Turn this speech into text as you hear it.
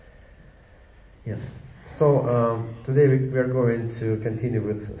Yes. So today we are going to continue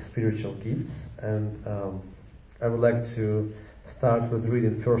with spiritual gifts, and I would like to start with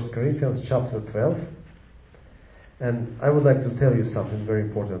reading 1 Corinthians chapter 12. And I would like to tell you something very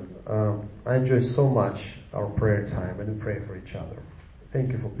important. I enjoy so much our prayer time, and we pray for each other.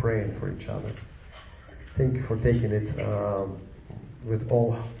 Thank you for praying for each other. Thank you for taking it with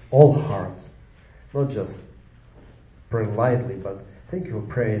all hearts, not just praying lightly, but thank you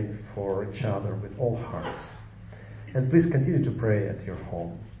for praying for each other with all hearts. And please continue to pray at your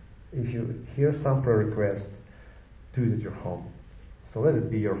home. If you hear some prayer request, do it at your home. So let it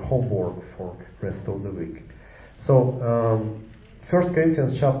be your homework for the rest of the week. So 1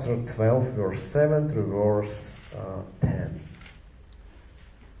 Corinthians chapter 12, verse 7 through verse 10.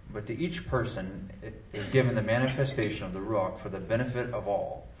 But to each person is given the manifestation of the Ruach for the benefit of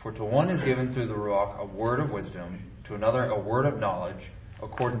all. For to one is given through the Ruach a word of wisdom, to another a word of knowledge,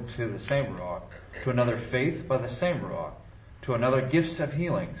 according to the same Ruach, to another faith by the same Ruach, to another gifts of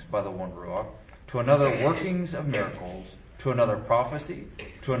healings by the one Ruach, to another workings of miracles, to another prophecy,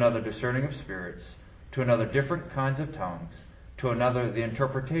 to another discerning of spirits, to another different kinds of tongues, to another the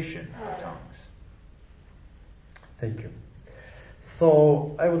interpretation of tongues. Thank you.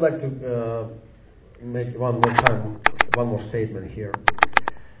 So I would like to make one more statement here.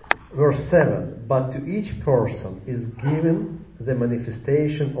 Verse 7, but to each person is given the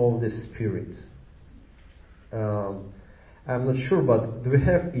manifestation of the Spirit. I'm not sure, but do we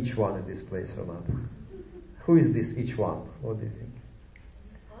have each one in this place or not? Who is this each one? What do you think?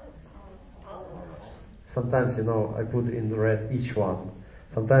 Sometimes, I put in red each one.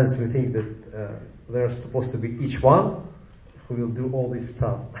 Sometimes we think that there's supposed to be each one who will do all this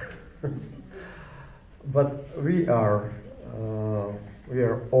stuff. But we are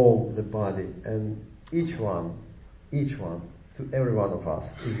all the body, and each one, to every one of us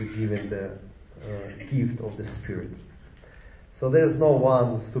is given the gift of the Spirit. So there's no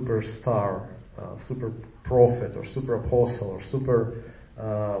one superstar, super prophet, or super apostle, or super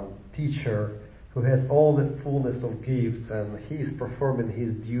teacher who has all the fullness of gifts, and he is performing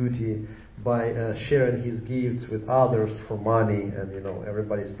his duty by sharing his gifts with others for money, and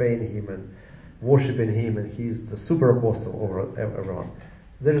everybody's paying him and worshiping him, and he's the super apostle over everyone.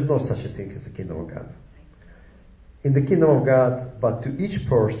 There is no such a thing as the kingdom of God. In the kingdom of God, but to each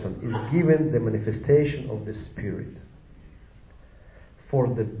person is given the manifestation of the Spirit for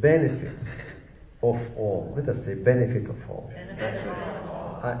the benefit of all. Let us say benefit of all.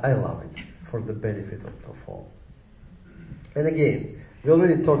 I love it. For the benefit of all. And again, we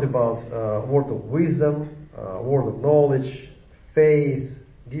already talked about word of wisdom, word of knowledge, faith,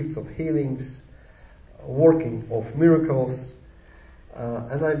 gifts of healings, working of miracles.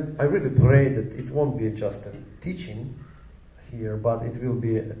 And I really pray that it won't be just a teaching here, but it will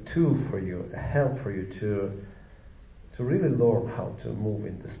be a tool for you, a help for you to really learn how to move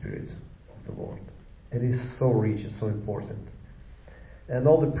in the Spirit of the Lord. It is so rich and so important. And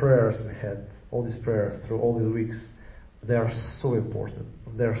all the prayers we had, all these prayers through all these weeks, they are so important.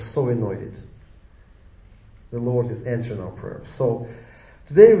 They are so anointed. The Lord is answering our prayers. So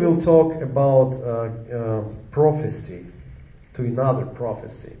today we'll talk about prophecy, to another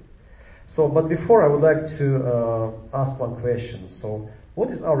prophecy. So, but before I would like to ask one question. So, what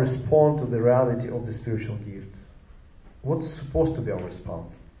is our response to the reality of the spiritual gifts? What's supposed to be our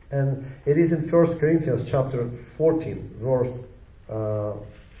response? And it is in 1 Corinthians chapter 14, verse 1,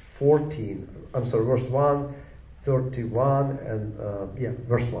 31, and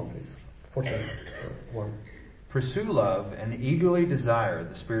verse 1, please. 14, 1. Pursue love and eagerly desire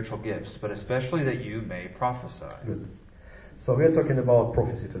the spiritual gifts, but especially that you may prophesy. Good. So we are talking about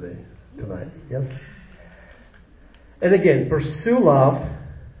prophecy tonight, yes? And again, pursue love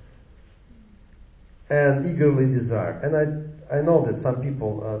and eagerly desire. And I know that some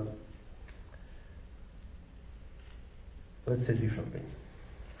people, let's say differently,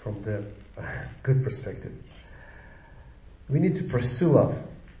 from the good perspective. We need to pursue love.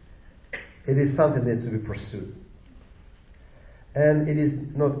 It is something that needs to be pursued. And it is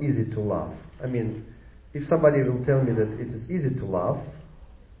not easy to love. I mean, if somebody will tell me that it is easy to love,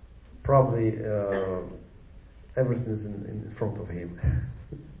 probably everything is in front of him.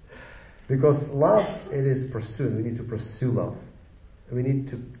 Because love, it is pursued. We need to pursue love. We need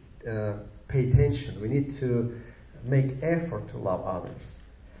to pay attention. We need to make effort to love others.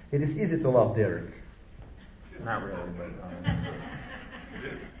 It is easy to love Derek. Not really, but...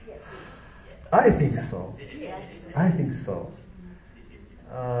 I think so.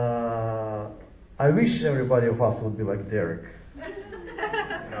 I wish everybody of us would be like Derek.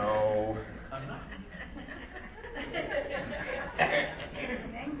 No.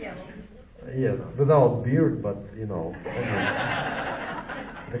 Yeah, without beard, but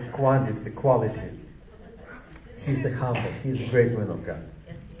the quantity, the quality. He's the humble. He's a great man of God.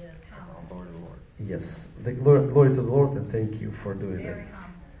 Yes, he is. Glory to the Lord. Yes, glory to the Lord, and thank you for doing Very it.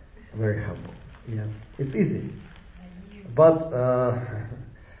 humble. Very humble. Yeah, it's easy, but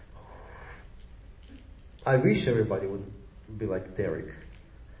I wish everybody would be like Derek.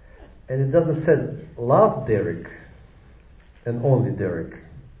 And it doesn't say love Derek and only Derek.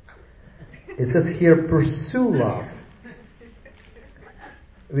 It says here pursue love,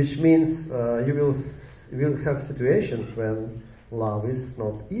 which means you will have situations when love is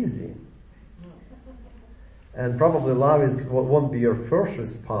not easy. And probably love won't be your first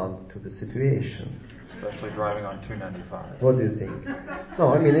response to the situation. Especially driving on 295. What do you think?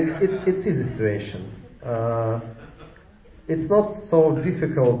 No, I mean it's easy situation. It's not so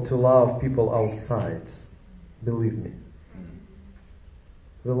difficult to love people outside. Believe me.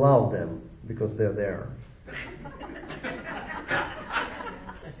 We love them because they're there.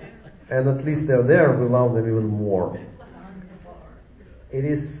 And at least they're there, we love them even more. It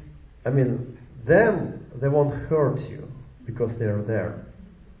is, them, they won't hurt you because they're there.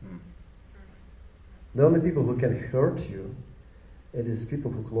 The only people who can hurt you, it is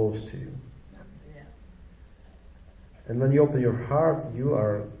people who are close to you. And when you open your heart, you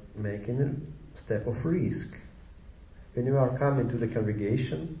are making a step of risk. When you are coming to the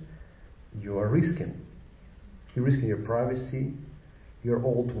congregation, you are risking. You're risking your privacy, your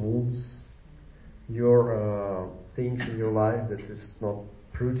old wounds, your things in your life that is not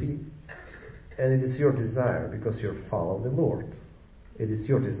pretty. And it is your desire because you follow the Lord. It is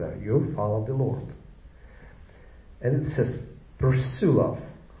your desire. You follow the Lord. And it says, pursue love,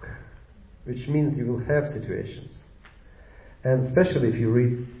 which means you will have situations. And especially if you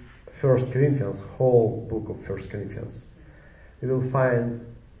read 1 Corinthians, whole book of 1 Corinthians, you will find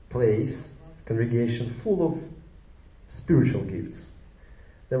place, congregation full of spiritual gifts.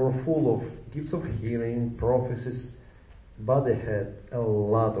 They were full of gifts of healing, prophecies, but they had a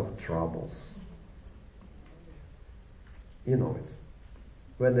lot of troubles. You know it.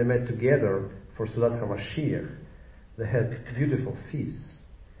 When they met together for Sudat HaMashiach, they had beautiful feasts.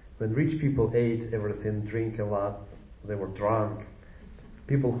 When rich people ate everything, drink a lot, they were drunk.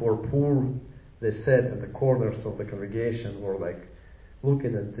 People who were poor, they sat at the corners of the congregation, were like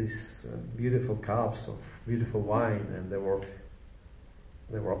looking at these beautiful cups of beautiful wine, and they were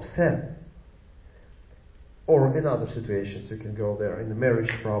upset. Or in other situations, you can go there in the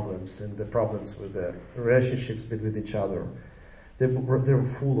marriage problems and the problems with the relationships between each other. They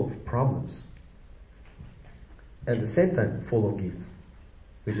were full of problems. At the same time, full of gifts,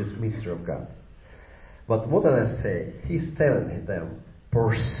 which is mystery of God. But what did I say? He's telling them,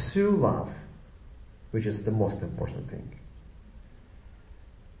 pursue love, which is the most important thing.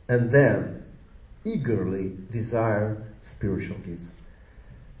 And then, eagerly desire spiritual gifts.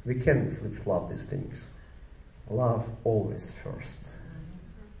 We can't flip-flop these things. Love always first.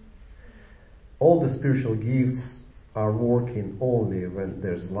 All the spiritual gifts are working only when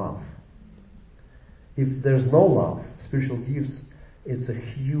there's love. If there's no love, spiritual gifts, it's a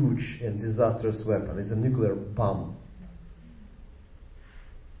huge and disastrous weapon. It's a nuclear bomb.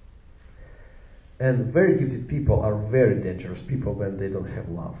 And very gifted people are very dangerous people when they don't have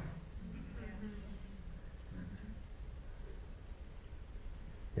love.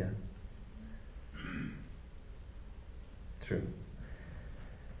 Yeah. True.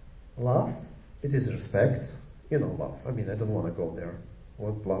 Love, it is respect. You know love. I don't want to go there.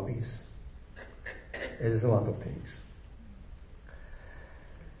 What love is. It is a lot of things.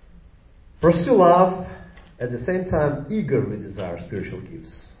 Pursue love, at the same time eagerly desire spiritual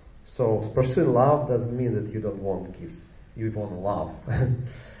gifts. So pursuing love doesn't mean that you don't want gifts. You want love.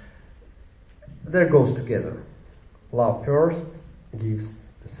 There goes together. Love first, gifts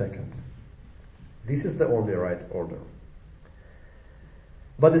the second. This is the only right order.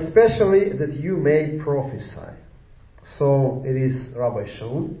 But especially that you may prophesy. So it is Rabbi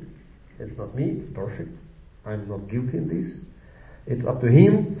Shaul. It's not me, it's perfect. I'm not guilty in this. It's up to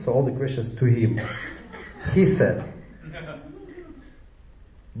him, so all the questions to him. He said,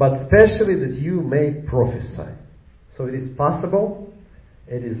 but especially that you may prophesy. So it is possible,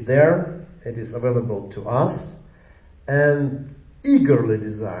 it is there, it is available to us, and eagerly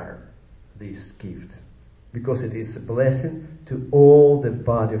desire this gift. Because it is a blessing to all the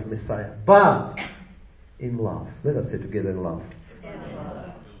body of Messiah. But in love. Let us say together in love.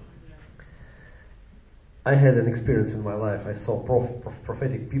 I had an experience in my life. I saw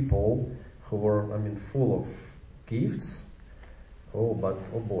prophetic people who were, full of gifts. Oh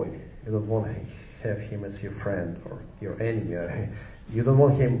boy, you don't want to have him as your friend or your enemy. You don't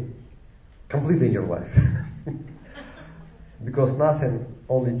want him completely in your life. Because nothing,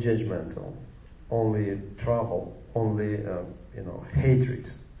 only judgmental, only trouble, only hatred,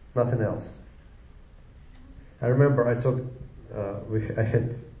 nothing else. I remember I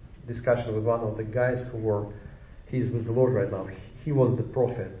had discussion with one of the guys he's with the Lord right now. He was the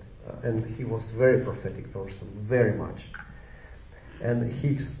prophet, and he was a very prophetic person, very much. And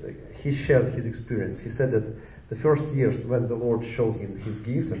he shared his experience. He said that the first years when the Lord showed him his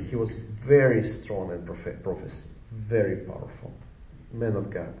gift, and he was very strong in prophecy, very powerful, man of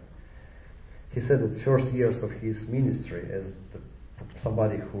God. He said that the first years of his ministry as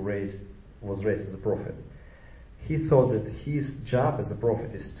somebody who was raised as a prophet, he thought that his job as a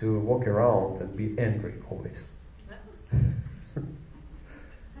prophet is to walk around and be angry always.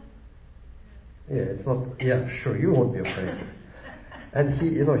 It's not. Yeah, sure, you won't be afraid. And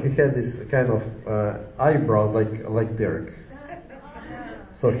he had this kind of eyebrow like Derek.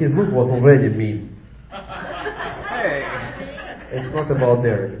 So his look was already mean. Hey. It's not about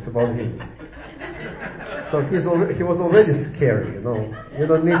Derek, it's about him. So he was already scary, You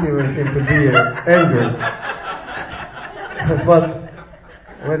don't need even him to be angry. But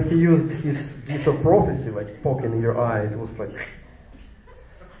when he used his gift of prophecy, like poking in your eye, it was like...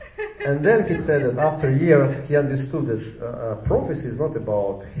 And then he said that after years he understood that prophecy is not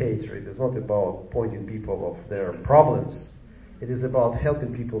about hatred, it's not about pointing people of their problems. It is about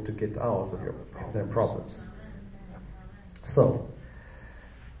helping people to get out of their problems. So,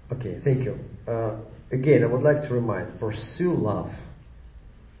 okay, thank you. Again, I would like to remind, pursue love.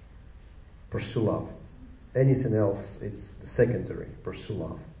 Pursue love. Anything else is secondary. Pursue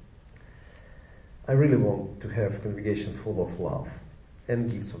love. I really want to have a congregation full of love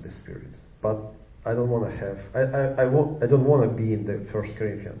and gifts of the Spirit, but I don't want to have. I don't want to be in the 1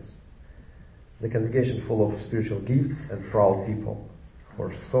 Corinthians, the congregation full of spiritual gifts and proud people who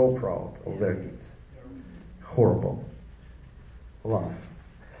are so proud of their gifts. Horrible. Love.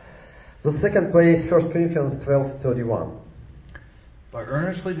 The second place, 1 Corinthians 12:31. But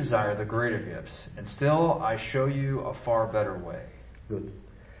earnestly desire the greater gifts, and still I show you a far better way. Good.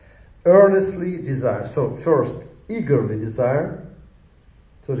 Earnestly desire. So first, eagerly desire.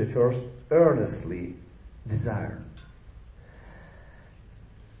 31st, earnestly desire.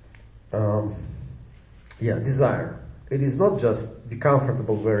 Desire. It is not just be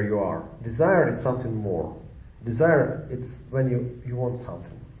comfortable where you are. Desire is something more. Desire, it's when you want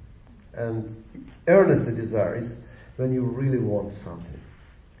something. And earnestly desire is when you really want something.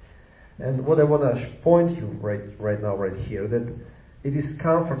 And what I want to point you right now, right here, that it is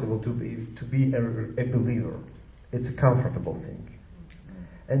comfortable to be a believer. It's a comfortable thing.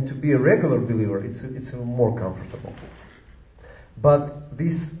 And to be a regular believer, it's even more comfortable. But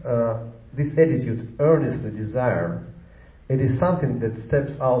this attitude, earnestly desire, it is something that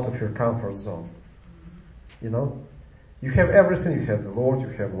steps out of your comfort zone. You have everything. You have the Lord, you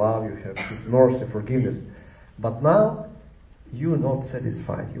have love, you have His mercy, forgiveness. But now, you are not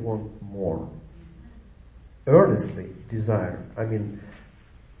satisfied. You want more. Earnestly desire.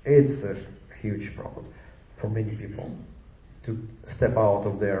 It's a huge problem for many people to step out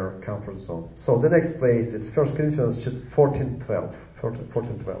of their comfort zone. So the next place, it's 1 Corinthians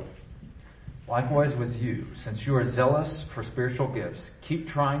 14:12. Likewise with you, since you are zealous for spiritual gifts, keep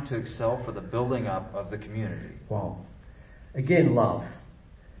trying to excel for the building up of the community. Wow. Again, love.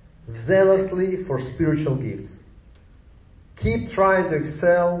 Zealously for spiritual gifts. Keep trying to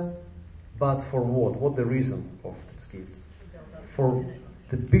excel, but for what? What the reason of this gift? For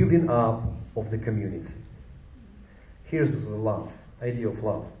the building up of the community. Here's the love, idea of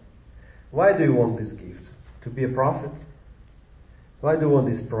love. Why do you want this gift? To be a prophet? Why do you want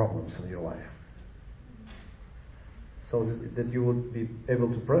these problems in your life? So that you would be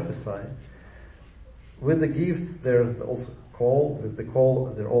able to prophesy. With the gifts, there's also call. With the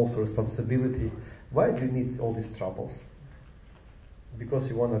call, there's also responsibility. Why do you need all these troubles? Because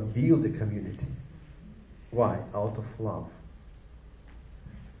you want to build a community. Why? Out of love.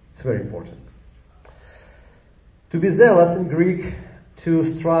 It's very important. To be zealous in Greek, to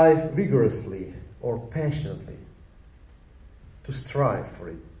strive vigorously or passionately. To strive for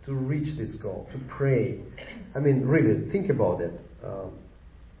it, to reach this goal, to pray. Really, think about it.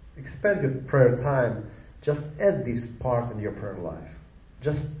 Expend your prayer time. Just add this part in your prayer life.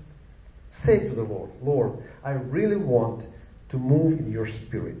 Just say to the Lord, Lord, I really want to move in your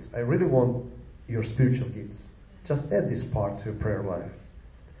Spirit. I really want your spiritual gifts. Just add this part to your prayer life.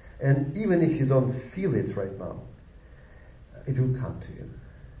 And even if you don't feel it right now, it will come to you.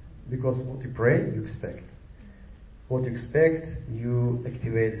 Because what you pray, you expect. What you expect, you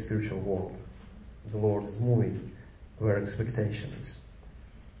activate the spiritual world. The Lord is moving where expectation is.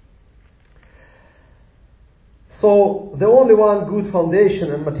 So the only one good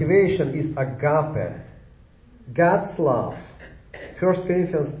foundation and motivation is agape, God's love. 1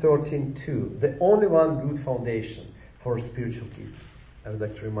 Corinthians 13:2. The only one good foundation for spiritual gifts. I would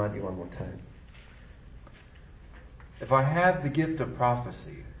like to remind you one more time. If I have the gift of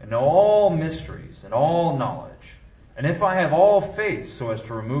prophecy, and know all mysteries, and all knowledge, and if I have all faith so as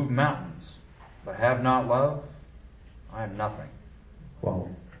to remove mountains, but have not love, I am nothing. Wow.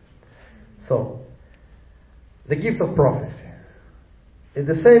 So, the gift of prophecy. In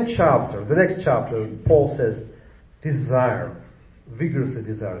the same chapter, the next chapter, Paul says, vigorously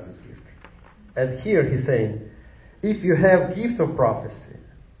desire this gift. And here he's saying, if you have gift of prophecy,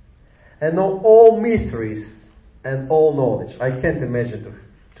 and know all mysteries, and all knowledge. I can't imagine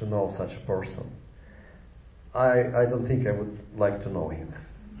to know such a person. I don't think I would like to know him.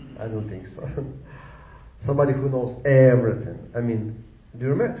 I don't think so. Somebody who knows everything. I mean, do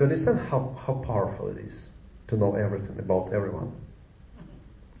you understand how powerful it is to know everything about everyone?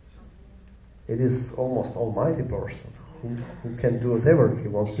 It is almost almighty person who can do whatever he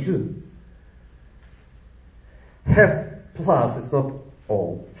wants to do. Have plus, it's not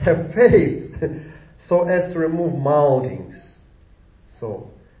all. Have faith so as to remove mountains.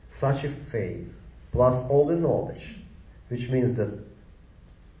 So, such a faith plus all the knowledge, which means that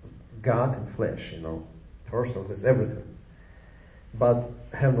God in flesh, person has everything. But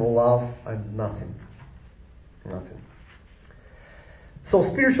have no love, I'm nothing. Nothing. So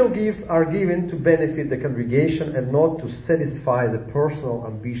spiritual gifts are given to benefit the congregation and not to satisfy the personal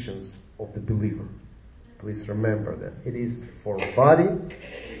ambitions of the believer. Please remember that. It is for body,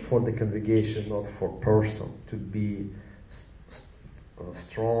 for the congregation, not for person to be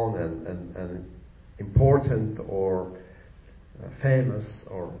strong and important or famous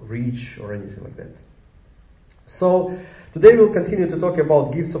or rich or anything like that. So today we'll continue to talk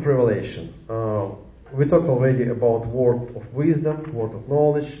about gifts of revelation. We talked already about word of wisdom, word of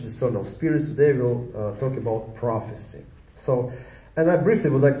knowledge, discerning of spirits. Today we'll talk about prophecy. And I briefly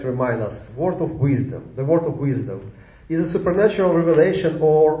would like to remind us, word of wisdom. The word of wisdom is a supernatural revelation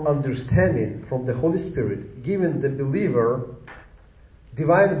or understanding from the Holy Spirit, giving the believer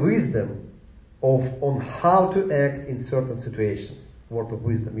divine wisdom on how to act in certain situations. Word of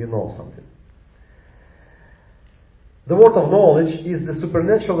wisdom, you know something. The word of knowledge is the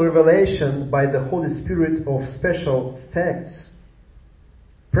supernatural revelation by the Holy Spirit of special facts,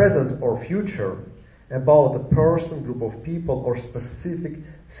 present or future, about a person, group of people, or specific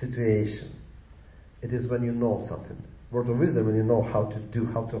situation. It is when you know something. Word of wisdom, when you know how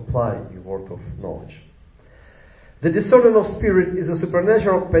to apply your word of knowledge. The discerning of spirits is a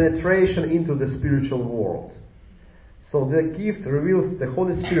supernatural penetration into the spiritual world. So the gift reveals the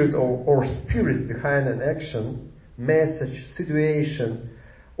Holy Spirit or spirits behind an action, message, situation,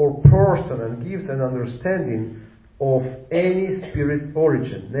 or person, and gives an understanding of any spirit's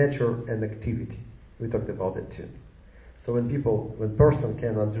origin, nature, and activity. We talked about that too. So when person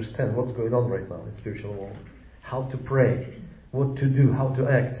can understand what's going on right now in the spiritual world, how to pray, what to do, how to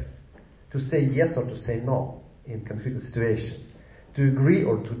act, to say yes or to say no in conflicted situation, to agree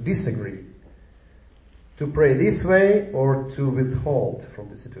or to disagree, to pray this way or to withhold from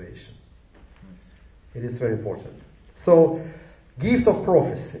the situation. It is very important. So, gift of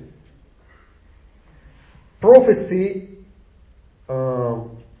prophecy. Prophecy,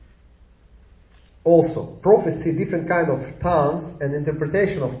 different kind of tongues and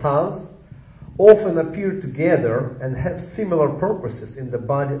interpretation of tongues often appear together and have similar purposes in the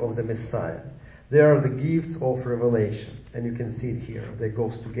body of the Messiah. They are the gifts of revelation, and you can see it here. They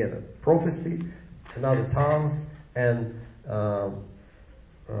goes together. Prophecy, another tongues, and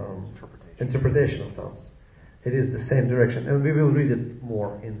interpretation of tongues. It is the same direction, and we will read it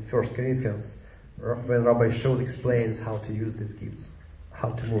more in 1 Corinthians when Rabbi Shaul explains how to use these gifts,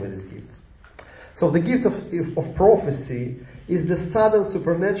 how to move in these gifts. So the gift of prophecy is the sudden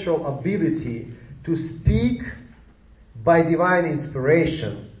supernatural ability to speak by divine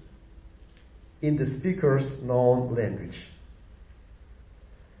inspiration in the speaker's known language.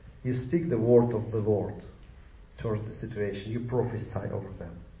 You speak the word of the Lord towards the situation. You prophesy over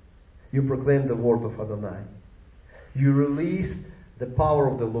them. You proclaim the word of Adonai. You release the power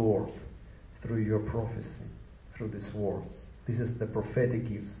of the Lord through your prophecy, through these words. This is the prophetic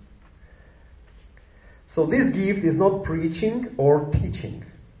gifts. So this gift is not preaching or teaching.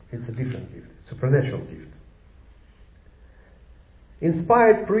 It's a different gift, supernatural gift.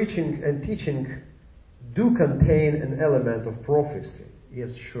 Inspired preaching and teaching do contain an element of prophecy.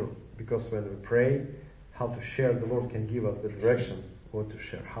 Yes, sure. Because when we pray, how to share, the Lord can give us the direction, what to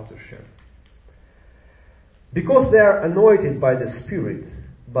share, how to share. Because they are anointed by the Spirit,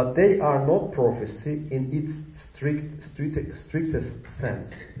 but they are not prophecy in its strictest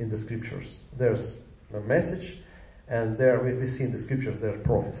sense in the scriptures. There's a message, and there we see in the scriptures there's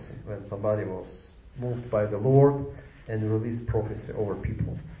prophecy, when somebody was moved by the Lord and released prophecy over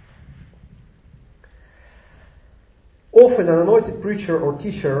people. Often an anointed preacher or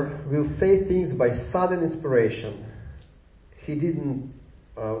teacher will say things by sudden inspiration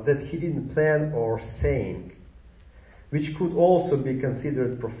that he didn't plan or saying, which could also be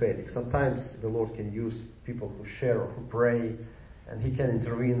considered prophetic. Sometimes the Lord can use people who share or who pray, and He can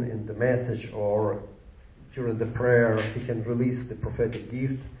intervene in the message, or during the prayer He can release the prophetic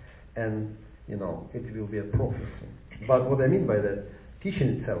gift, and it will be a prophecy. But what I mean by that, teaching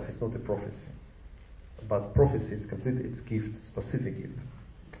itself is not a prophecy, but prophecy is completely its gift, specific gift.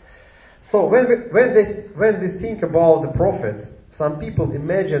 So when they think about the prophet, some people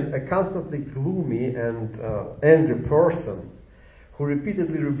imagine a constantly gloomy and angry person who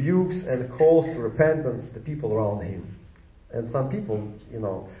repeatedly rebukes and calls to repentance the people around him. And some people,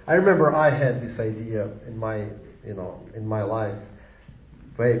 I remember I had this idea in my life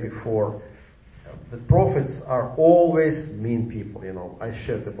way before. The prophets are always mean people. I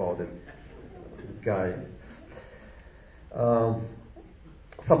shared about it. The guy.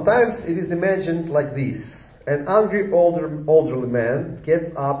 Sometimes it is imagined like this. An angry elderly man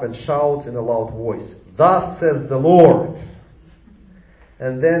gets up and shouts in a loud voice, "Thus says the Lord."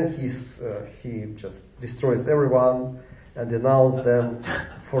 And then he just destroys everyone and denounces them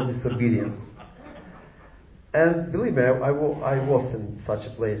for disobedience. And believe me, I was in such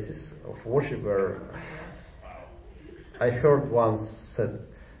places of worship where I heard once said,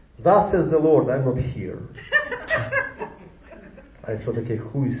 "Thus says the Lord, I'm not here." I thought, okay,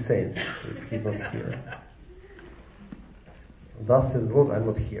 who is saying this if he's not here? Thus says the Lord, I'm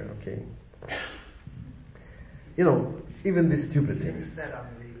not here, okay? Even these stupid things.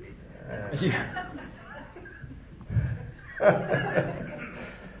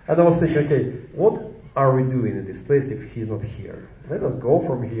 And I was thinking, okay, what are we doing in this place if he's not here? Let us go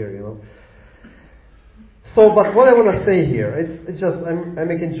from here, So, but what I want to say here, it's just, I'm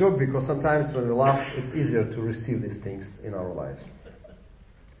making a joke because sometimes when we laugh, it's easier to receive these things in our lives.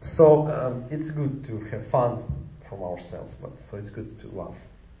 So, it's good to have fun from ourselves, so it's good to laugh.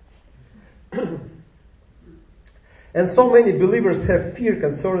 And so many believers have fear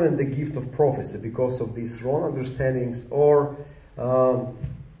concerning the gift of prophecy because of these wrong understandings, or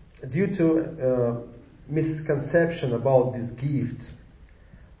due to misconception about this gift,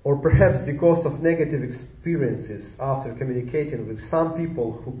 or perhaps because of negative experiences after communicating with some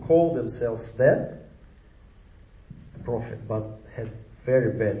people who call themselves a prophet, but had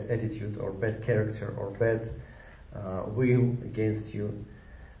very bad attitude or bad character or bad will against you.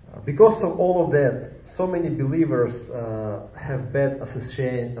 Because of all of that, so many believers have bad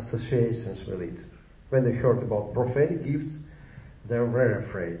associations with it. When they heard about prophetic gifts, they're very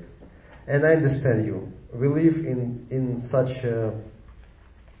afraid. And I understand you. We live in such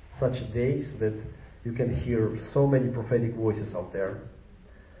days that you can hear so many prophetic voices out there.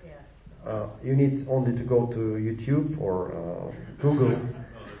 You need only to go to YouTube or Google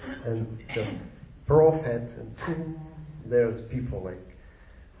and just prophet, and boom, there's people like,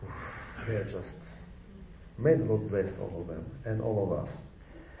 they're just, may the Lord bless all of them and all of us.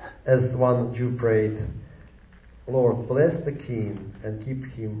 As one Jew prayed, "Lord, bless the king and keep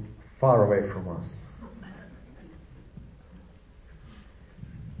him far away from us."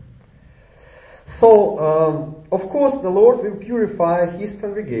 So, of course, the Lord will purify His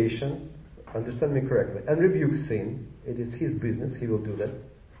congregation, understand me correctly, and rebuke sin. It is His business, He will do that.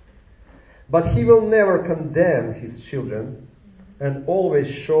 But He will never condemn His children and always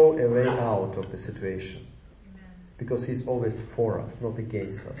show a way out of the situation. Because He's always for us, not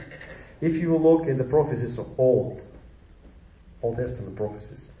against us. If you look in the prophecies of Old Testament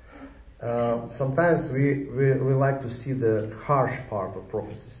prophecies, sometimes we like to see the harsh part of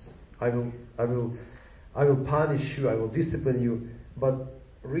prophecies. I will punish you, I will discipline you, but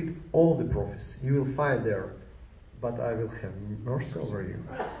read all the prophecies. You will find there, but I will have mercy over you.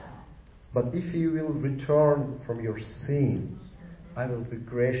 But if you will return from your sin, I will be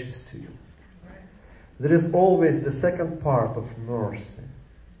gracious to you. There is always the second part of mercy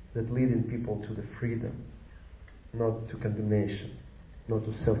that leading people to the freedom, not to condemnation, not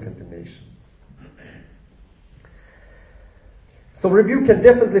to self-condemnation. So rebuke can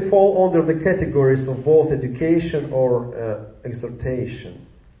definitely fall under the categories of both education or exhortation.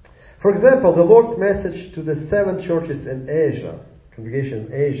 For example, the Lord's message to the 7 churches in Asia, congregation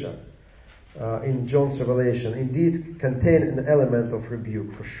in Asia, in John's Revelation, indeed contained an element of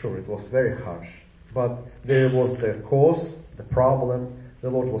rebuke, for sure. It was very harsh. But there was the cause, the problem, The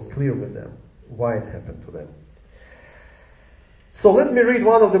Lord was clear with them why it happened to them. So let me read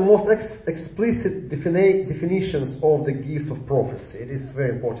one of the most explicit definitions of the gift of prophecy. It is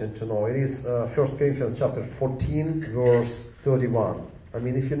very important to know. It is 1 Corinthians chapter 14, verse 31. I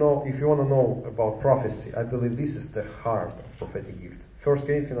mean, if you want to know about prophecy, I believe this is the heart of prophetic gift. 1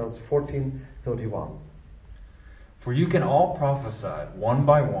 Corinthians 14, 31. For you can all prophesy one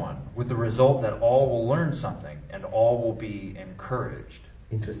by one, with the result that all will learn something and all will be encouraged.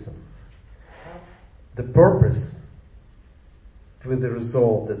 Interesting. The purpose with the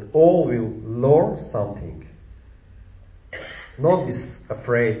result that all will learn something. Not be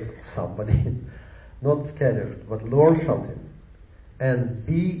afraid of somebody, not scared, but learn something. And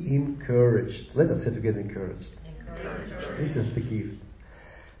be encouraged. Let us say together, encouraged. This is the gift.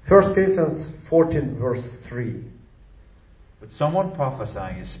 1 Corinthians 14, verse 3. But someone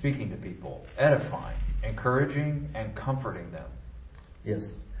prophesying is speaking to people, edifying, encouraging, and comforting them. Yes.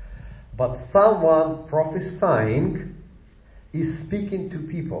 But someone prophesying is speaking to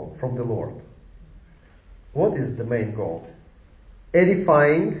people from the Lord. What is the main goal?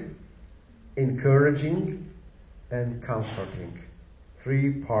 Edifying, encouraging, and comforting.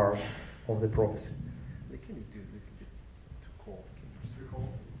 3 parts of the prophecy. Can you do it too cold?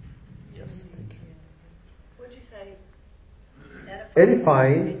 Yes, thank you. What did you say?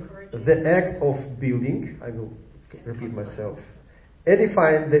 Edifying, the act of building. I will repeat myself.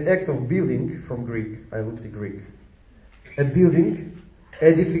 Edifying, the act of building, from Greek. I looked at Greek. A building,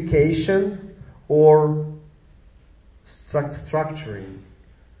 edification, or structuring.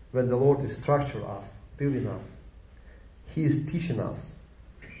 When the Lord is structuring us, building us, He is teaching us.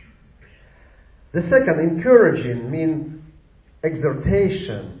 The second, encouraging, means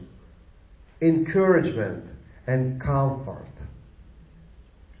exhortation, encouragement, and comfort.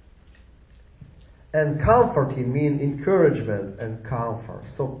 And comforting means encouragement and comfort.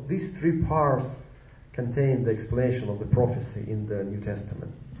 So these 3 parts contain the explanation of the prophecy in the New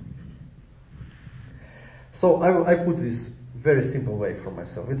Testament. So I put this very simple way for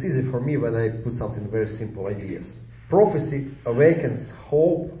myself. It's easy for me when I put something very simple ideas. Prophecy awakens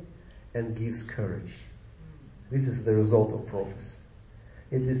hope and gives courage. This is the result of prophecy.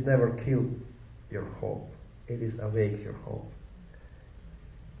 It is never kill your hope. It is awake your hope.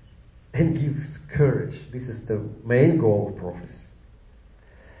 And gives courage. This is the main goal of prophecy.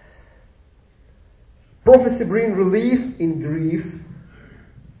 Prophecy brings relief in grief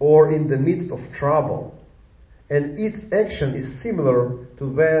or in the midst of trouble. And its action is similar to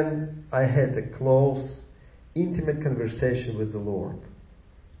when I had a close, intimate conversation with the Lord.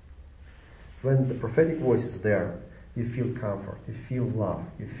 When the prophetic voice is there, you feel comfort, you feel love,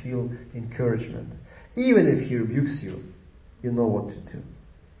 you feel encouragement. Even if He rebukes you, you know what to do.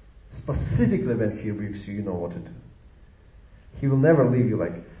 Specifically when He rebukes you, you know what to do. He will never leave you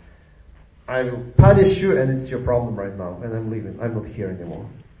like, I will punish you and it's your problem right now and I'm leaving. I'm not here anymore.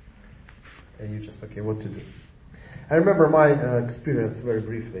 And you just, okay, what to do? I remember my experience very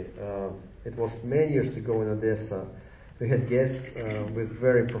briefly. It was many years ago in Odessa. We had guests with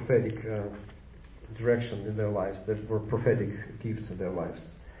very prophetic direction in their lives. There were prophetic gifts in their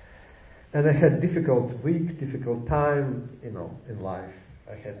lives. And I had difficult week, difficult time, in life.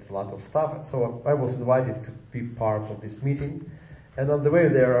 I had a lot of stuff. So I was invited to be part of this meeting. And on the way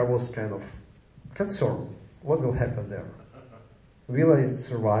there, I was kind of concerned. What will happen there? Will I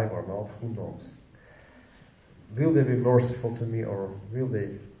survive or not? Who knows? Will they be merciful to me, or will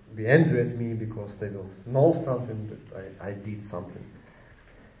they be angry at me because they will know something that I did something?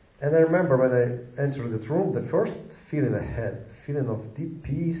 And I remember when I entered that room, the first feeling I had, feeling of deep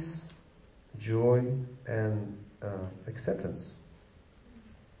peace, joy, and acceptance.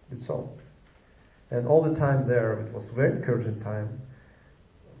 It's all. And all the time there, it was a very encouraging time.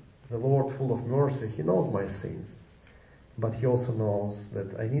 The Lord, full of mercy, He knows my sins. But He also knows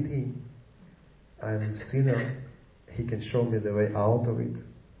that I need Him. I'm a sinner. He can show me the way out of it.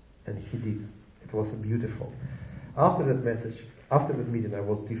 And He did. It was beautiful. After that message, after that meeting, I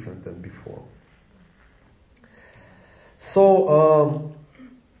was different than before. So,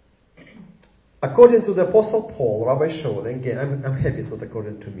 according to the Apostle Paul, Rabbi showed, again, I'm happy it's not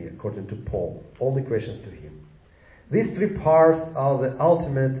according to me, according to Paul, all the questions to him. These 3 parts are the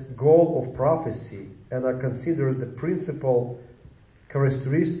ultimate goal of prophecy and are considered the principal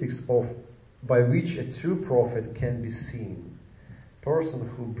characteristics by which a true prophet can be seen. Person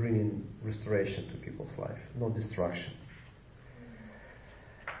who brings restoration to people's life, not destruction.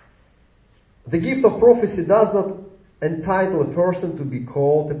 The gift of prophecy does not entitle a person to be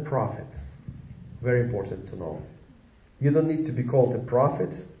called a prophet. Very important to know. You don't need to be called a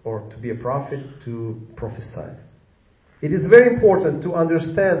prophet or to be a prophet to prophesy. It is very important to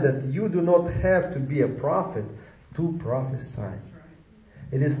understand that you do not have to be a prophet to prophesy.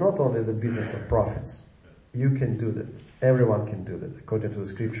 It is not only the business of prophets. You can do that. Everyone can do that, according to the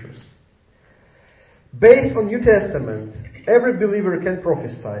scriptures. Based on New Testament, every believer can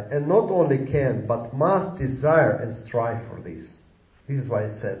prophesy, and not only can, but must desire and strive for this. This is why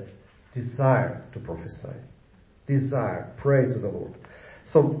it said, desire to prophesy. Desire, pray to the Lord.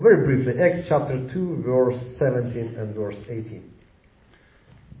 So, very briefly, Acts chapter 2, verse 17 and verse 18.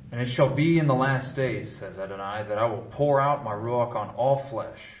 And it shall be in the last days, says Adonai, that I will pour out my ruach on all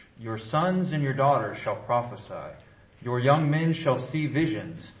flesh. Your sons and your daughters shall prophesy. Your young men shall see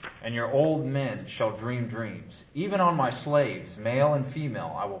visions, and your old men shall dream dreams. Even on my slaves, male and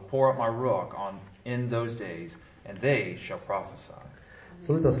female, I will pour out my ruach on in those days, and they shall prophesy.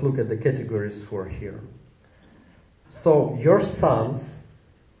 So let us look at the categories for here. So your sons,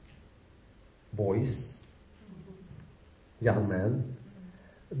 boys, young men,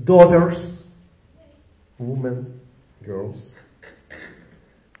 daughters, women, girls,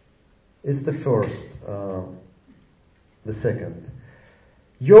 is the first. The second.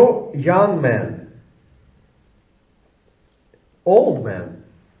 Your young men, old men,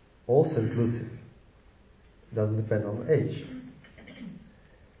 also inclusive. Doesn't depend on age.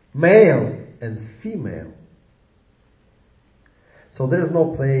 Male and female. So there is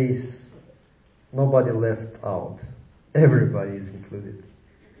no place, nobody left out. Everybody is included.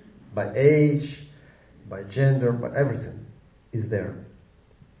 By age, by gender, by everything is there.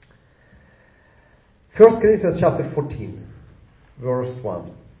 1 Corinthians chapter 14, verse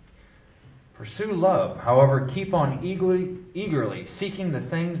 1. Pursue love, however, keep on eagerly seeking the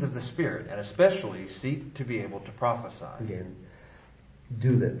things of the Spirit, and especially seek to be able to prophesy. Again,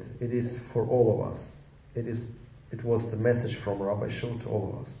 do that. It is for all of us. It was the message from Rabbi Yuriy to all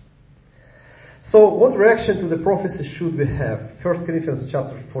of us. So, what reaction to the prophecy should we have? 1 Corinthians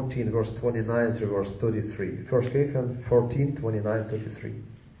chapter 14, verse 29 to verse 33. 1 Corinthians 14, 29, 33.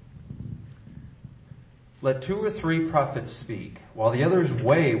 Let 2 or 3 prophets speak, while the others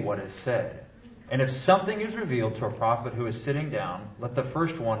weigh what is said. And if something is revealed to a prophet who is sitting down, let the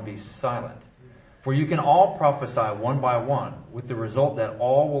first one be silent. For you can all prophesy one by one, with the result that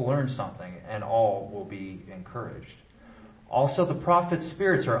all will learn something and all will be encouraged. Also, the prophets'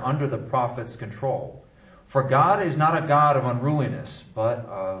 spirits are under the prophets' control. For God is not a God of unruliness, but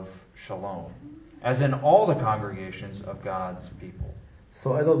of shalom, as in all the congregations of God's people.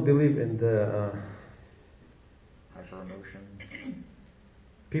 So I don't believe in the Hyper-emotion.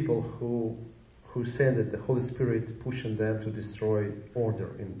 People who say that the Holy Spirit pushing them to destroy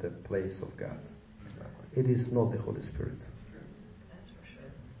order in the place of God. It is not the Holy Spirit.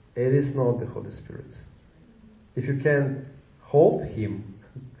 It is not the Holy Spirit. If you can hold Him,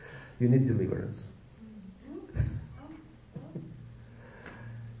 you need deliverance.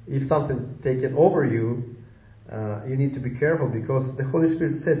 If something taken over you, you need to be careful, because the Holy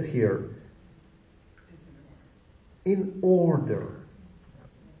Spirit says here, in order.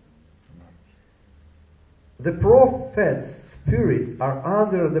 The prophets' spirits are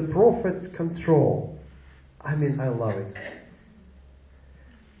under the prophet's control. I mean, I love it.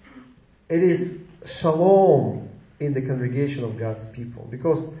 It is shalom in the congregation of God's people,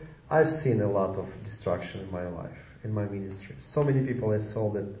 because I've seen a lot of destruction in my life, in my ministry. So many people I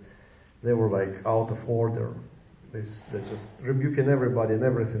saw that they were like out of order. They're just rebuking everybody and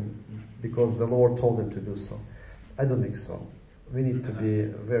everything because the Lord told them to do so. I don't think so. We need to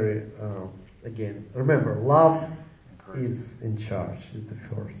be very, again, remember, love is in charge, is the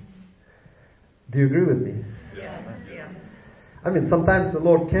first. Do you agree with me? Yes. Yeah. I mean, sometimes the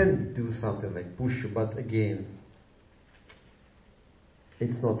Lord can do something like push you, but again,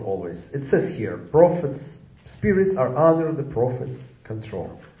 it's not always. It says here, prophets' spirits are under the prophet's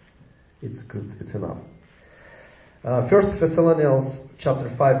control. It's good, it's enough. 1 Thessalonians chapter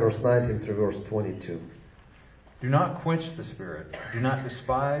 5, verse 19 through verse 22. Do not quench the Spirit. Do not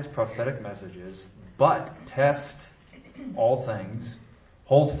despise prophetic messages, but test all things.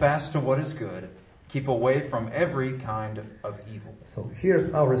 Hold fast to what is good. Keep away from every kind of evil. So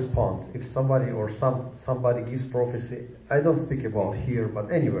here's our response. If somebody or somebody gives prophecy, I don't speak about here,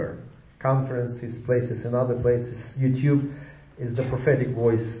 but anywhere. Conferences, places, and other places. YouTube is the prophetic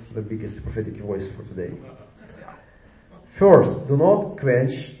voice, the biggest prophetic voice for today. First, do not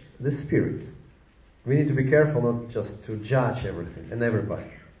quench the Spirit. We need to be careful not just to judge everything and everybody.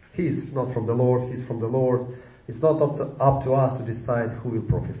 He's not from the Lord, he's from the Lord. It's not up to us to decide who will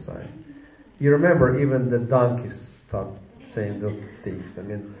prophesy. You remember, even the donkeys start saying those things. I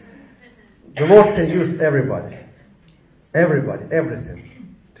mean, the Lord can use everybody,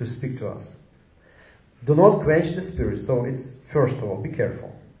 everything, to speak to us. Do not quench the spirit. So it's, first of all, be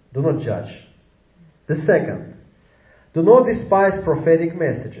careful. Do not judge. The second, do not despise prophetic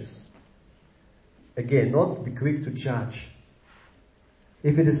messages. Again, not be quick to judge.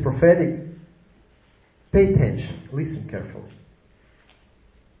 If it is prophetic, pay attention. Listen carefully.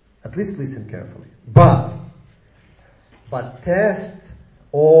 At least listen carefully. But test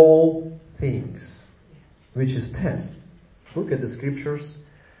all things. Which is test. Look at the scriptures.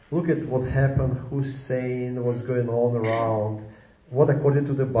 Look at what happened, who's saying, what's going on around, what according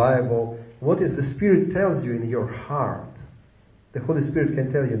to the Bible, what is the Spirit tells you in your heart. The Holy Spirit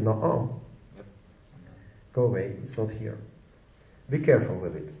can tell you, no, go away, it's not here. Be careful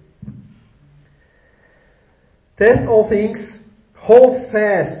with it. Test all things, hold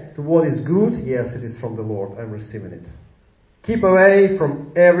fast to what is good. Yes, it is from the Lord, I'm receiving it. Keep away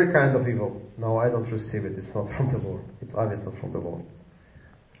from every kind of evil. No, I don't receive it, it's not from the Lord. It's obviously not from the Lord.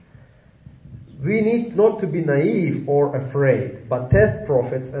 We need not to be naive or afraid, but test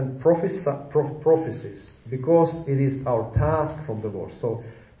prophets and prophecies, because it is our task from the Lord. So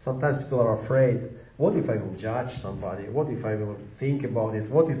sometimes people are afraid, what if I will judge somebody? What if I will think about it?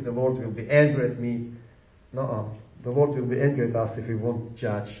 What if the Lord will be angry at me? No, the Lord will be angry at us if we won't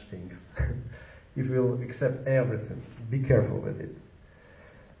judge things. If we will accept everything. Be careful with it.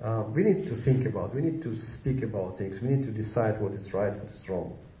 We need to think about, we need to speak about things, we need to decide what is right, what is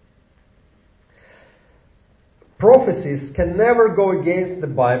wrong. Prophecies can never go against the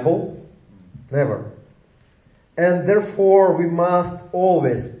Bible. Never. And therefore we must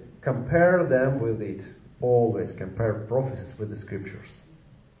always compare them with it. Always compare prophecies with the scriptures.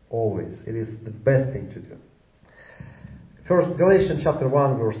 Always. It is the best thing to do. First, Galatians chapter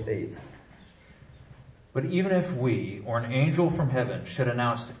 1 verse 8. But even if we, or an angel from heaven, should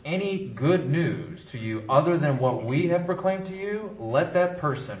announce any good news to you other than what we have proclaimed to you, let that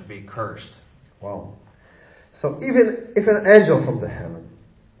person be cursed. Wow. So even if an angel from the heaven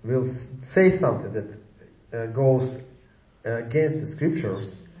will say something that goes against the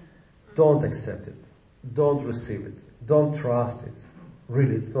scriptures, don't accept it. Don't receive it. Don't trust it.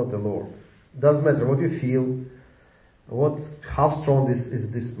 Really, it's not the Lord. Doesn't matter what you feel, how strong is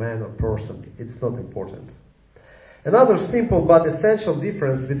this man or person. It's not important. Another simple but essential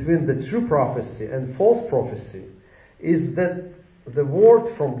difference between the true prophecy and false prophecy is that the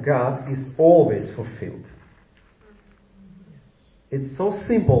word from God is always fulfilled. It's so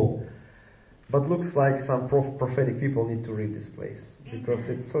simple, but looks like some prophetic people need to read this place, because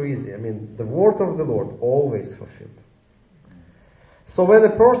it's so easy. I mean, the word of the Lord always fulfilled. So when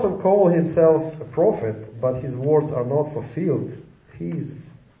a person calls himself a prophet, but his words are not fulfilled, he is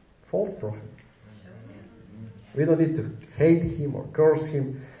a false prophet. We don't need to hate him or curse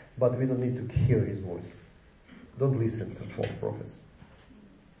him, but we don't need to hear his voice. Don't listen to false prophets.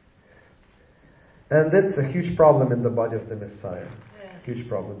 And that's a huge problem in the body of the Messiah. Huge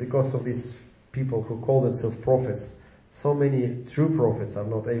problem. Because of these people who call themselves prophets, so many true prophets are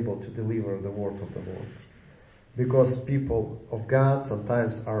not able to deliver the word of the Lord. Because people of God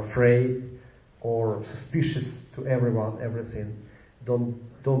sometimes are afraid or suspicious to everyone, everything.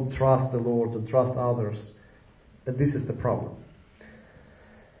 Don't trust the Lord, don't trust others. And this is the problem.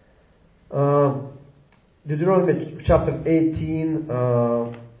 Deuteronomy chapter 18,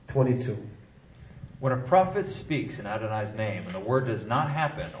 22. When a prophet speaks in Adonai's name and the word does not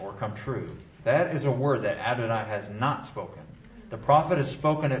happen or come true, that is a word that Adonai has not spoken. The prophet has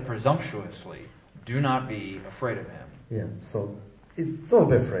spoken it presumptuously. Do not be afraid of him. Yeah, so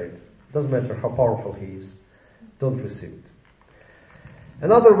don't be afraid. Doesn't matter how powerful he is. Don't receive it.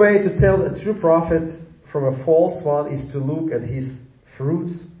 Another way to tell a true prophet from a false one is to look at his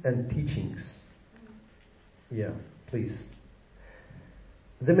fruits and teachings. Yeah, please.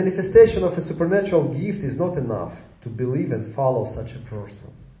 The manifestation of a supernatural gift is not enough to believe and follow such a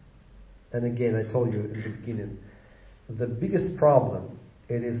person. And again, I told you in the beginning, the biggest problem,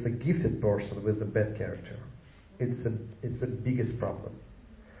 it is the gifted person with the bad character. It's the biggest problem.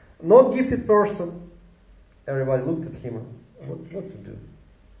 Not gifted person, everybody looked at him, what to do?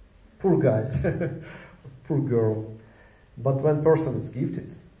 Poor guy, poor girl. But when person is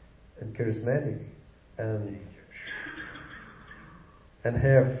gifted and charismatic and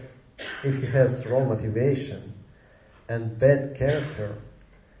if he has wrong motivation and bad character,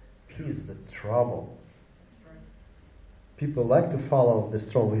 he is the trouble. People like to follow the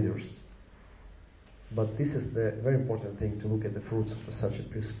strong leaders. But this is the very important thing, to look at the fruits of such a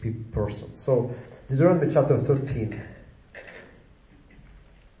person. So, Deuteronomy chapter 13.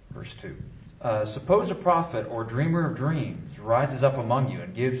 Verse 2. Suppose a prophet or dreamer of dreams rises up among you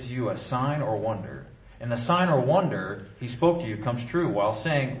and gives you a sign or wonder. And the sign or wonder he spoke to you comes true, while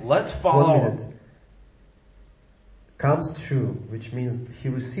saying, let's follow... 1 minute. comes true, which means he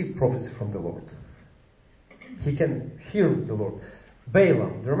received prophecy from the Lord. He can hear the Lord.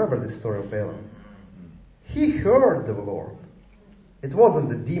 Balaam, do you remember the story of Balaam? He heard the Lord. It wasn't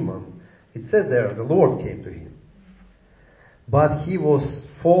the demon. It said there, the Lord came to him. But he was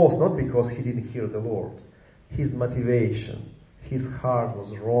false, not because he didn't hear the Lord. His motivation, his heart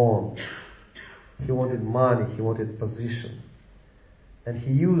was wrong. He wanted money, he wanted position. And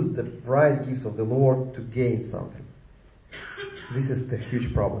he used the right gift of the Lord to gain something. This is the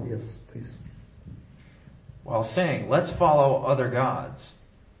huge problem. Yes, please. While saying, let's follow other gods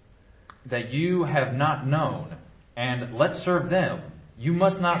that you have not known, and let's serve them. You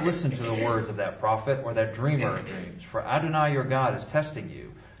must not listen to the words of that prophet or that dreamer of dreams, for Adonai your God is testing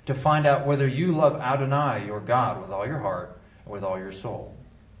you to find out whether you love Adonai your God with all your heart and with all your soul.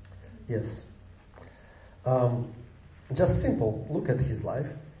 Yes. Just simple. Look at his life.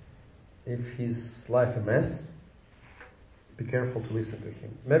 If his life a mess, be careful to listen to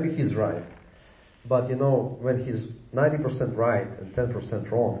him. Maybe he's right. But when he's 90% right and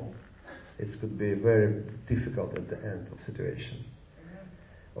 10% wrong, it could be very difficult at the end of situation.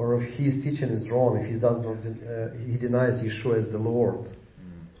 Or if his teaching is wrong, if he does not, he denies Yeshua as the Lord,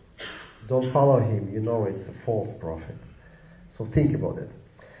 don't follow him. It's a false prophet. So think about it.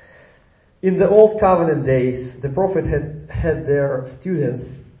 In the Old Covenant days, the prophet had their students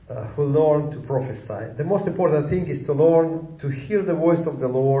who learned to prophesy. The most important thing is to learn to hear the voice of the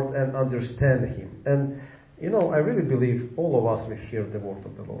Lord and understand him. And I really believe all of us will hear the word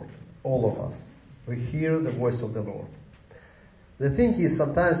of the Lord. All of us. We hear the voice of the Lord. The thing is,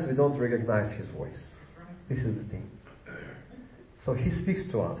 sometimes we don't recognize his voice. This is the thing. So he speaks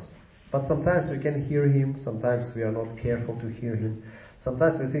to us. But sometimes we can hear him. Sometimes we are not careful to hear him.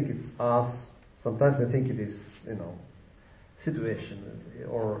 Sometimes we think it's us. Sometimes we think it is, situation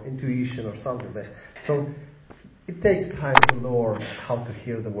or intuition or something like that. So it takes time to learn how to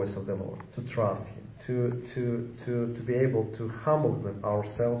hear the voice of the Lord, to trust him, to be able to humble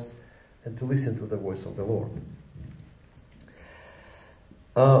ourselves and to listen to the voice of the Lord.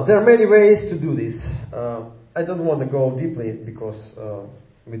 There are many ways to do this. I don't want to go deeply because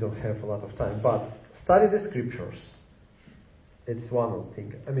we don't have a lot of time, but study the scriptures. It's one of the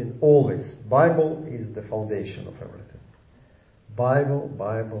things. Always. Bible is the foundation of everything.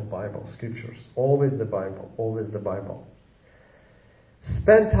 Bible, scriptures. Always the Bible, always the Bible.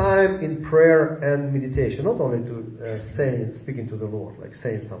 Spend time in prayer and meditation, not only to speaking to the Lord, like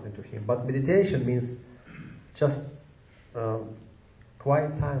saying something to him, but meditation means just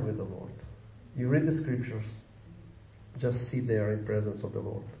quiet time with the Lord. You read the scriptures, just sit there in presence of the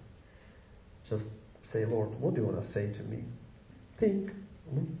Lord. Just say, Lord, what do you want to say to me? Think,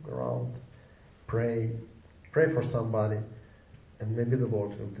 look around, pray for somebody, and maybe the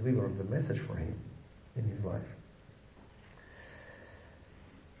Lord will deliver the message for him in his life.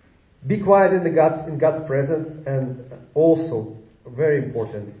 Be quiet in God's presence, and also, very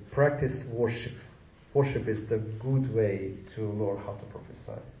important, practice worship. Worship is the good way to learn how to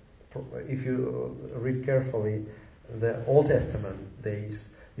prophesy. If you read carefully the Old Testament days,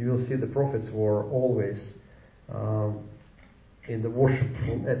 you will see the prophets were always in the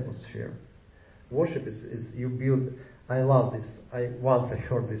worshipful atmosphere. Worship is you build. I love this. Once I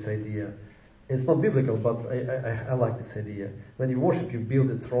heard this idea. It's not biblical, but I like this idea. When you worship, you build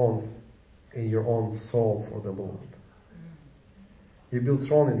a throne in your own soul for the Lord. You build a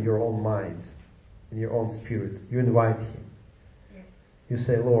throne in your own mind, in your own spirit. You invite him. You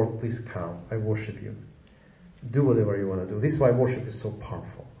say, Lord, please come. I worship you. Do whatever you want to do. This is why worship is so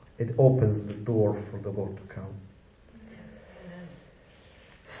powerful. It opens the door for the Lord to come.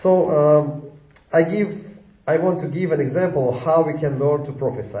 So I want to give an example of how we can learn to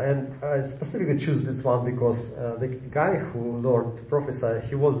prophesy. And I specifically choose this one because the guy who learned to prophesy,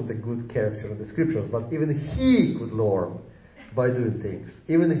 he wasn't a good character in the scriptures, but even he could learn by doing things.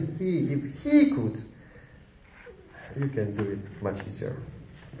 Even if he could, you can do it much easier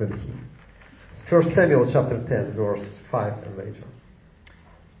than he. 1 Samuel chapter 10, verse 5 and later.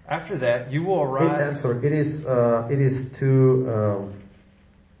 After that, you will arrive... It is to...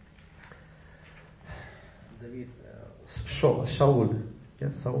 Shaul.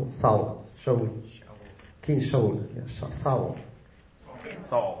 Yes, Saul. Shaul. King Shaul. Yes, Saul.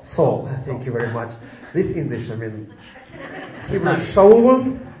 Saul. Thank you very much. This English, Hebrew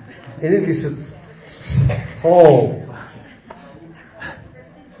Shaul. In English it's Saul.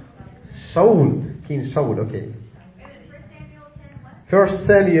 Shaul. King Shaul, okay. 1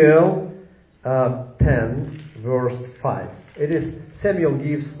 Samuel 10, verse 5. It is, Samuel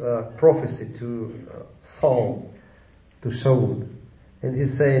gives prophecy to Saul, to Shaul. And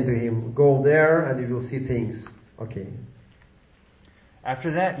he's saying to him, go there and you will see things Okay.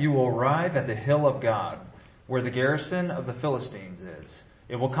 After that, you will arrive at the hill of God, where the garrison of the Philistines is.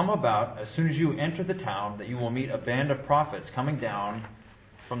 It will come about, as soon as you enter the town, that you will meet a band of prophets coming down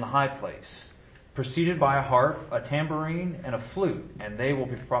from the high place, preceded by a harp, a tambourine, and a flute, and they will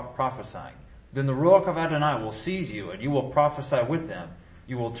be prophesying. Then the Ruach of Adonai will seize you, and you will prophesy with them.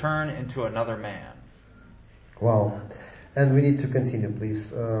 You will turn into another man. Wow. And we need to continue, please.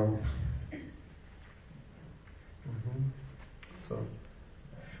 So,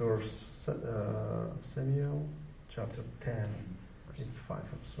 First Samuel chapter 10. It's 5,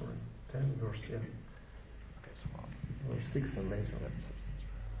 I'm sorry. 10 verse, yeah. Verse 6 and later.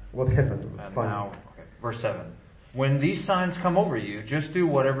 What happened? It's fine. Now, verse 7. When these signs come over you, just do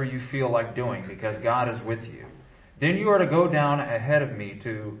whatever you feel like doing, because God is with you. Then you are to go down ahead of me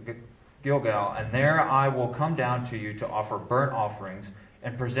to Gilgal, and there I will come down to you to offer burnt offerings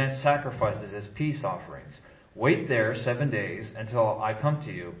and present sacrifices as peace offerings. Wait there 7 days until I come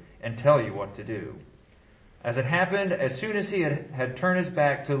to you and tell you what to do. As it happened, as soon as he had turned his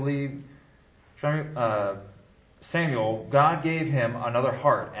back to leave Samuel, God gave him another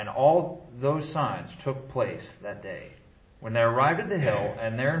heart, and all those signs took place that day. When they arrived at the hill,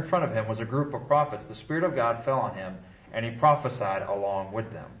 and there in front of him was a group of prophets, the Spirit of God fell on him, and he prophesied along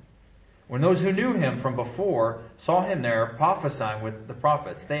with them. When those who knew him from before saw him there prophesying with the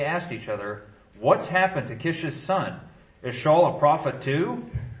prophets, they asked each other, "What's happened to Kish's son? Is Shaul a prophet too?"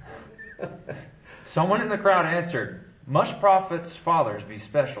 Someone in the crowd answered, "Must prophets' fathers be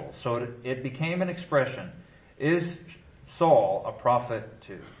special?" So it became an expression, "Is Saul a prophet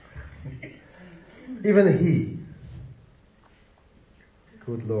too?" Even he.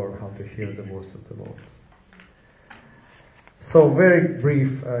 Good Lord, how to hear the voice of the Lord. So, very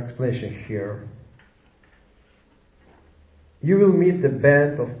brief explanation here. You will meet the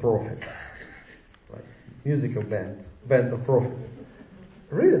band of prophets. Like musical band of prophets.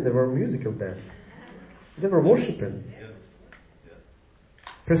 Really, they were a musical band. They were worshiping.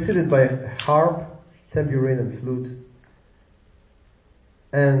 Preceded by a harp, tambourine and flute.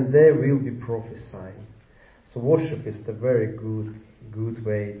 And they will be prophesying. So worship is the very good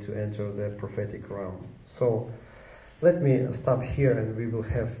way to enter the prophetic realm. So let me stop here and we will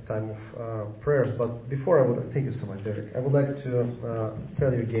have time of prayers. But before thank you so much, Derek. I would like to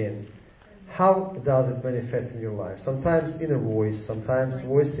tell you again, how does it manifest in your life? Sometimes in a voice, sometimes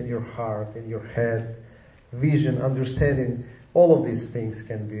voice in your heart, in your head, vision, understanding. All of these things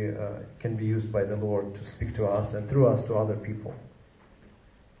can be used by the Lord to speak to us and through us to other people.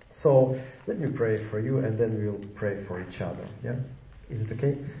 So let me pray for you and then we'll pray for each other. Yeah? Is it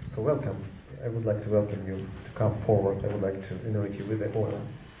okay? So welcome. I would like to welcome you to come forward. I would like to anoint you with the oil.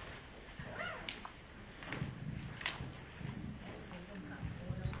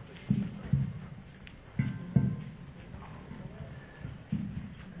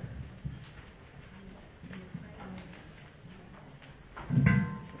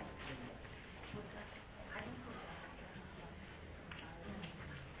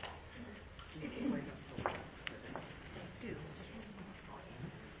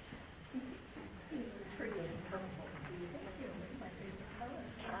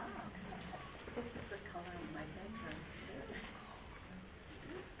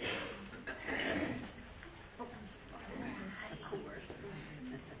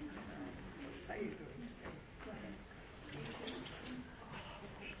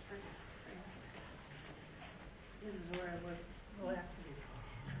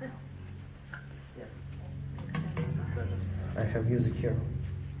 I have music here.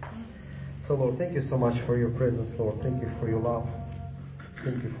 So Lord, thank you so much for your presence, Lord. Thank you for your love.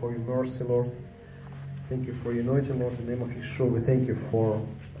 Thank you for your mercy, Lord. Thank you for your anointing, Lord. In the name of Yeshua, we thank you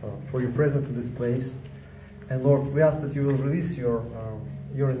for your presence in this place. And Lord, we ask that you will release your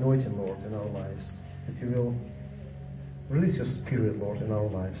anointing, Lord, in our lives. That you will release your spirit, Lord, in our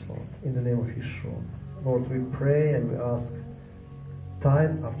lives, Lord. In the name of Yeshua. Lord, we pray and we ask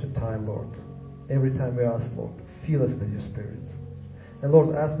time after time, Lord. Every time we ask, Lord, fill us with your spirit. And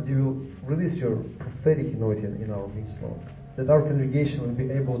Lord, ask that you will release your prophetic anointing in our midst, Lord. That our congregation will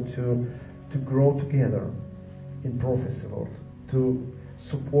be able to grow together in prophecy, Lord. To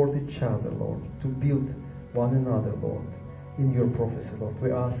support each other, Lord. To build one another, Lord. In your prophecy, Lord.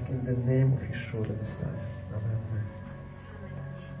 We ask in the name of Yeshua the Messiah.